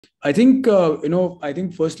I think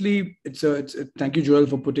firstly, thank you, Joel,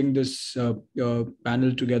 for putting this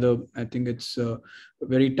panel together. I think it's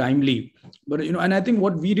very timely. But, and I think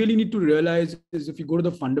what we really need to realize is if you go to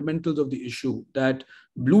the fundamentals of the issue, that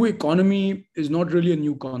blue economy is not really a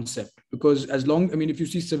new concept because if you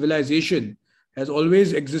see civilization has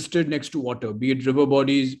always existed next to water, be it river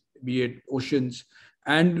bodies, be it oceans.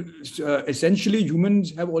 And essentially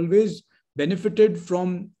humans have always benefited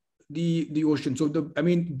from the ocean. So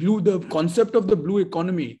the concept of the blue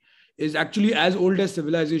economy is actually as old as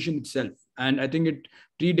civilization itself, and I think it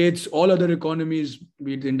predates all other economies,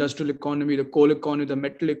 be it the industrial economy, the coal economy, the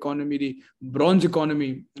metal economy, the bronze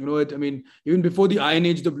economy. Even before the Iron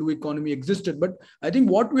Age, the blue economy existed. But I think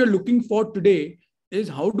what we are looking for today is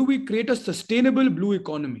how do we create a sustainable blue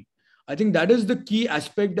economy. I think that is the key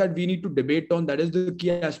aspect that we need to debate on. That is the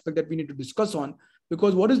key aspect that we need to discuss on,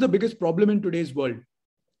 because what is the biggest problem in today's world?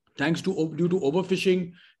 Due to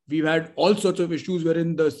overfishing, we've had all sorts of issues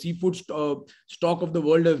wherein the seafood stock of the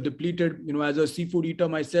world has depleted. As a seafood eater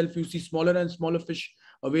myself, you see smaller and smaller fish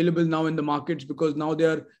available now in the markets because now they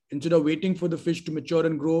are, instead of waiting for the fish to mature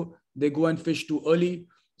and grow, they go and fish too early.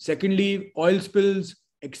 Secondly, oil spills,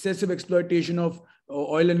 excessive exploitation of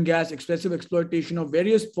oil and gas, excessive exploitation of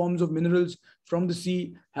various forms of minerals from the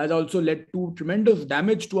sea has also led to tremendous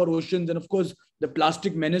damage to our oceans. And of course, the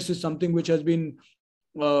plastic menace is something which has been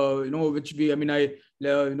more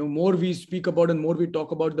we speak about and more we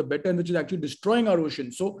talk about, the better, and which is actually destroying our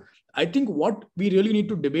ocean. So I think what we really need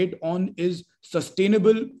to debate on is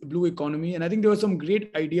sustainable blue economy. And I think there were some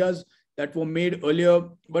great ideas that were made earlier.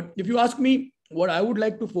 But if you ask me what I would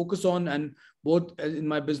like to focus on, and both in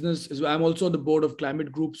my business, is I'm also on the board of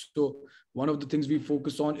climate groups. So one of the things we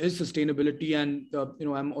focus on is sustainability. And,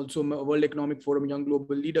 I'm also a World Economic Forum Young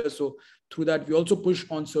Global Leader. So through that, we also push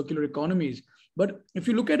on circular economies. But if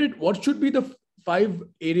you look at it, what should be the 5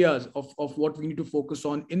 areas of what we need to focus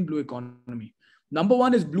on in blue economy? Number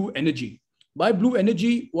one is blue energy. By blue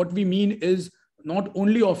energy, what we mean is not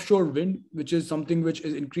only offshore wind, which is something which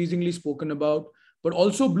is increasingly spoken about, but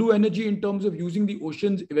also blue energy in terms of using the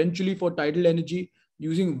oceans eventually for tidal energy,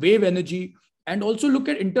 using wave energy, and also look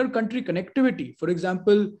at inter-country connectivity. For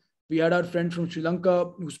example, we had our friend from Sri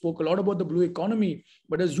Lanka who spoke a lot about the blue economy,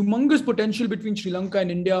 but there's humongous potential between Sri Lanka and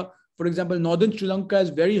India. For example, northern Sri Lanka has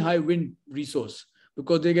very high wind resource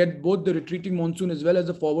because they get both the retreating monsoon as well as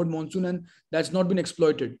the forward monsoon, and that's not been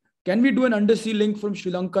exploited. Can we do an undersea link from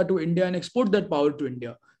Sri Lanka to India and export that power to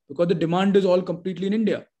India? Because the demand is all completely in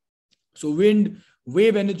India. So wind,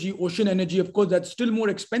 wave energy, ocean energy, of course, that's still more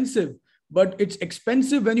expensive, but it's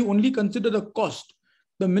expensive when you only consider the cost.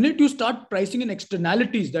 The minute you start pricing in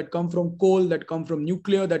externalities that come from coal, that come from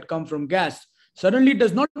nuclear, that come from gas, suddenly it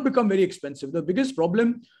does not become very expensive. The biggest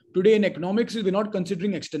problem today in economics is we're not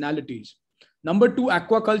considering externalities. Number 2,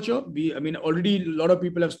 aquaculture. Already a lot of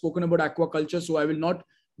people have spoken about aquaculture, so I will not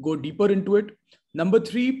go deeper into it. Number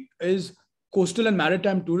 3 is coastal and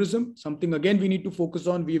maritime tourism, something again we need to focus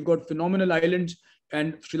on. We've got phenomenal islands,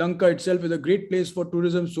 and Sri Lanka itself is a great place for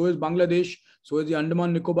tourism. So is Bangladesh, so is the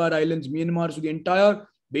Andaman Nicobar Islands, Myanmar. So the entire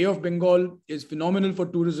Bay of Bengal is phenomenal for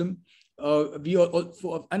tourism.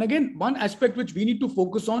 And again, one aspect which we need to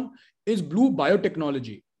focus on is blue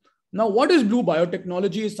biotechnology. Now, what is blue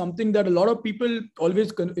biotechnology is something that a lot of people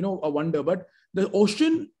always wonder, but the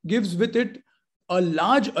ocean gives with it a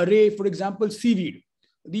large array. For example, seaweed,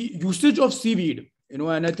 the usage of seaweed,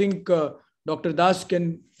 and I think Dr. Das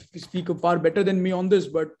can speak far better than me on this,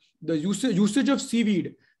 but the usage of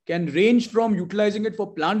seaweed can range from utilizing it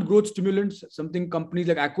for plant growth stimulants, something companies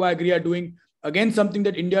like AquaAgri are doing. Again, something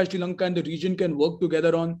that India, Sri Lanka, and the region can work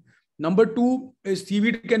together on. Number 2 is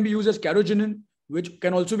seaweed can be used as carcinogen, which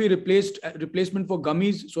can also be replacement for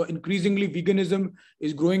gummies. So increasingly, veganism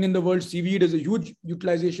is growing in the world. Seaweed is a huge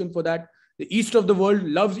utilization for that. The east of the world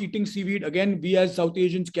loves eating seaweed. Again, we as South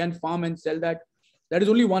Asians can farm and sell that. That is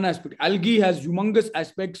only one aspect. Algae has humongous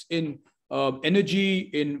aspects in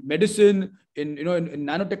energy, in medicine, in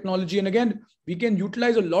nanotechnology. And again, we can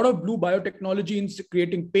utilize a lot of blue biotechnology in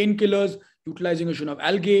creating painkillers, utilization of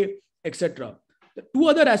algae, etc. The 2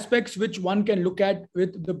 other aspects which one can look at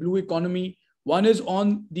with the blue economy, one is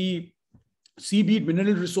on the seabed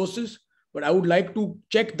mineral resources, but I would like to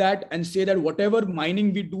check that and say that whatever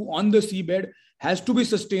mining we do on the seabed has to be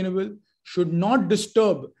sustainable, should not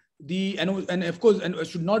disturb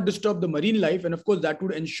should not disturb the marine life. And of course, that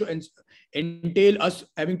would entail us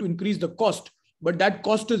having to increase the cost, but that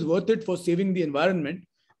cost is worth it for saving the environment.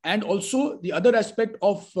 And also the other aspect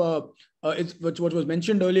of what was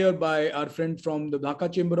mentioned earlier by our friend from the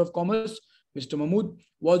Dhaka Chamber of Commerce, Mr. Mahmood,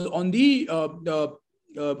 was on the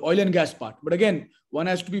oil and gas part. But again, one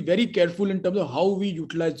has to be very careful in terms of how we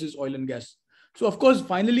utilize this oil and gas. So of course,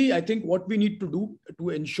 finally, I think what we need to do to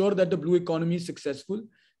ensure that the blue economy is successful,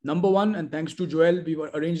 number one, and thanks to Joel, we've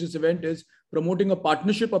arranged this event, is promoting a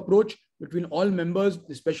partnership approach between all members,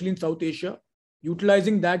 especially in South Asia,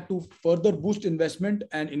 utilizing that to further boost investment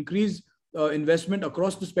and increase investment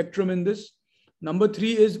across the spectrum in this. Number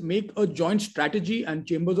three is make a joint strategy, and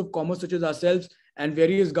chambers of commerce such as ourselves and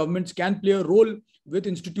various governments can play a role with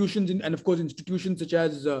institutions, and of course institutions such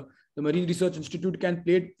as the Marine Research Institute can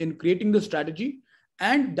play in creating the strategy.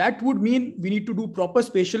 And that would mean we need to do proper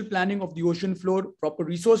spatial planning of the ocean floor, proper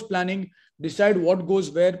resource planning, decide what goes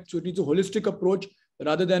where. So it needs a holistic approach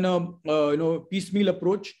rather than a piecemeal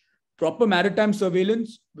approach. Proper maritime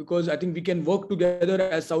surveillance, because I think we can work together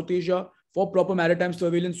as South Asia for proper maritime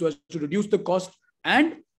surveillance so as to reduce the cost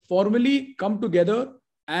and formally come together.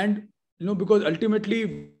 And because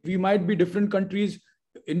ultimately we might be different countries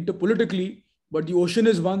politically, but the ocean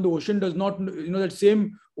is one. The ocean does not, that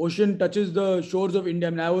same ocean touches the shores of India.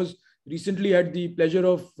 I mean, I was recently had the pleasure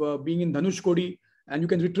of being in Dhanushkodi, and you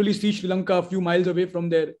can literally see Sri Lanka a few miles away from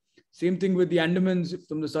there. Same thing with the Andamans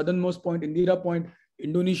from the southernmost point, Indira Point.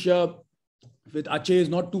 Indonesia with Aceh is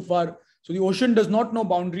not too far. So the ocean does not know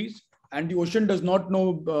boundaries, and the ocean does not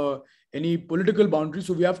know any political boundaries.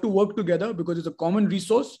 So we have to work together because it's a common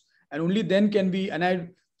resource, and only then can we, and I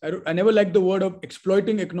never like the word of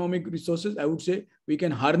exploiting economic resources. I would say we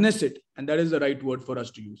can harness it, and that is the right word for us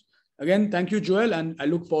to use. Again, thank you, Joel, and I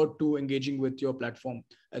look forward to engaging with your platform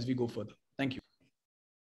as we go further. Thank you.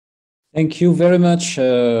 Thank you very much,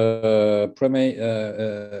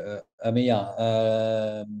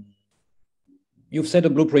 Ameya. You've set a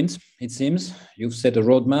blueprint, it seems. You've set a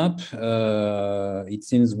roadmap. It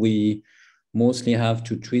seems we mostly have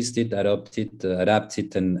to twist it, adapt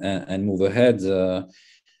it, and move ahead. So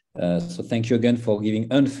thank you again for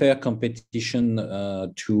giving unfair competition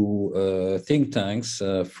to think tanks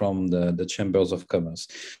from the chambers of commerce.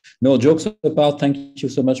 No, jokes apart, thank you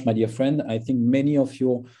so much, my dear friend. I think many of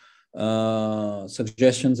your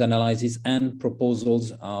suggestions, analyses, and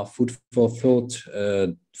proposals are food for thought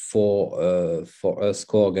for us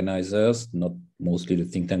co-organizers, not mostly the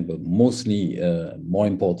think tank, but mostly, more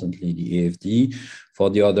importantly, the AFD. For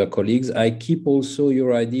the other colleagues, I keep also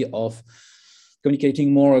your idea of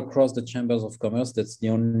communicating more across the chambers of commerce. That's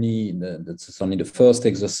only the first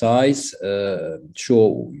exercise.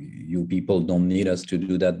 Sure, you people don't need us to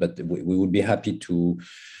do that, but we would be happy to.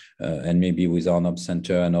 And maybe with Arnab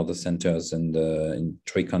Center and other centers and in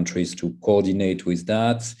 3 countries to coordinate with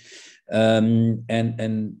that.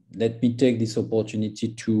 And let me take this opportunity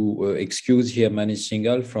to excuse here Manish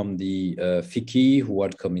Singhal from the FICCI, who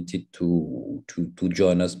had committed to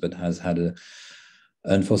join us, but has had an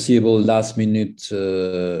unforeseeable last-minute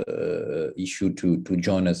issue to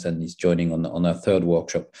join us, and is joining on our 3rd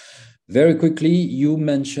workshop. Very quickly, you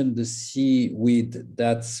mentioned the seaweed.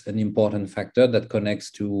 That's an important factor that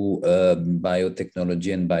connects to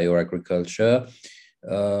biotechnology and bioagriculture.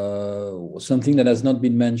 Something that has not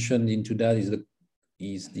been mentioned into that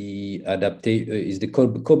is the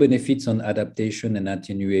co-benefits on adaptation and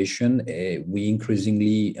attenuation. We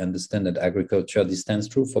increasingly understand that agriculture, this stands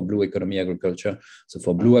true for blue economy agriculture. So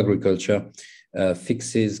for blue agriculture,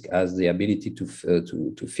 fixes has the ability to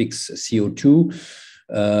fix CO2.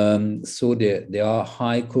 So there are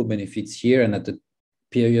high co-benefits here, and at the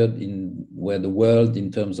period where the world,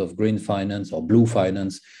 in terms of green finance or blue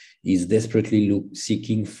finance, is desperately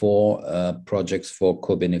seeking for projects for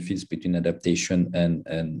co-benefits between adaptation and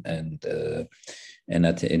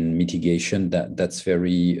mitigation. That's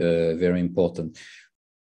very very important.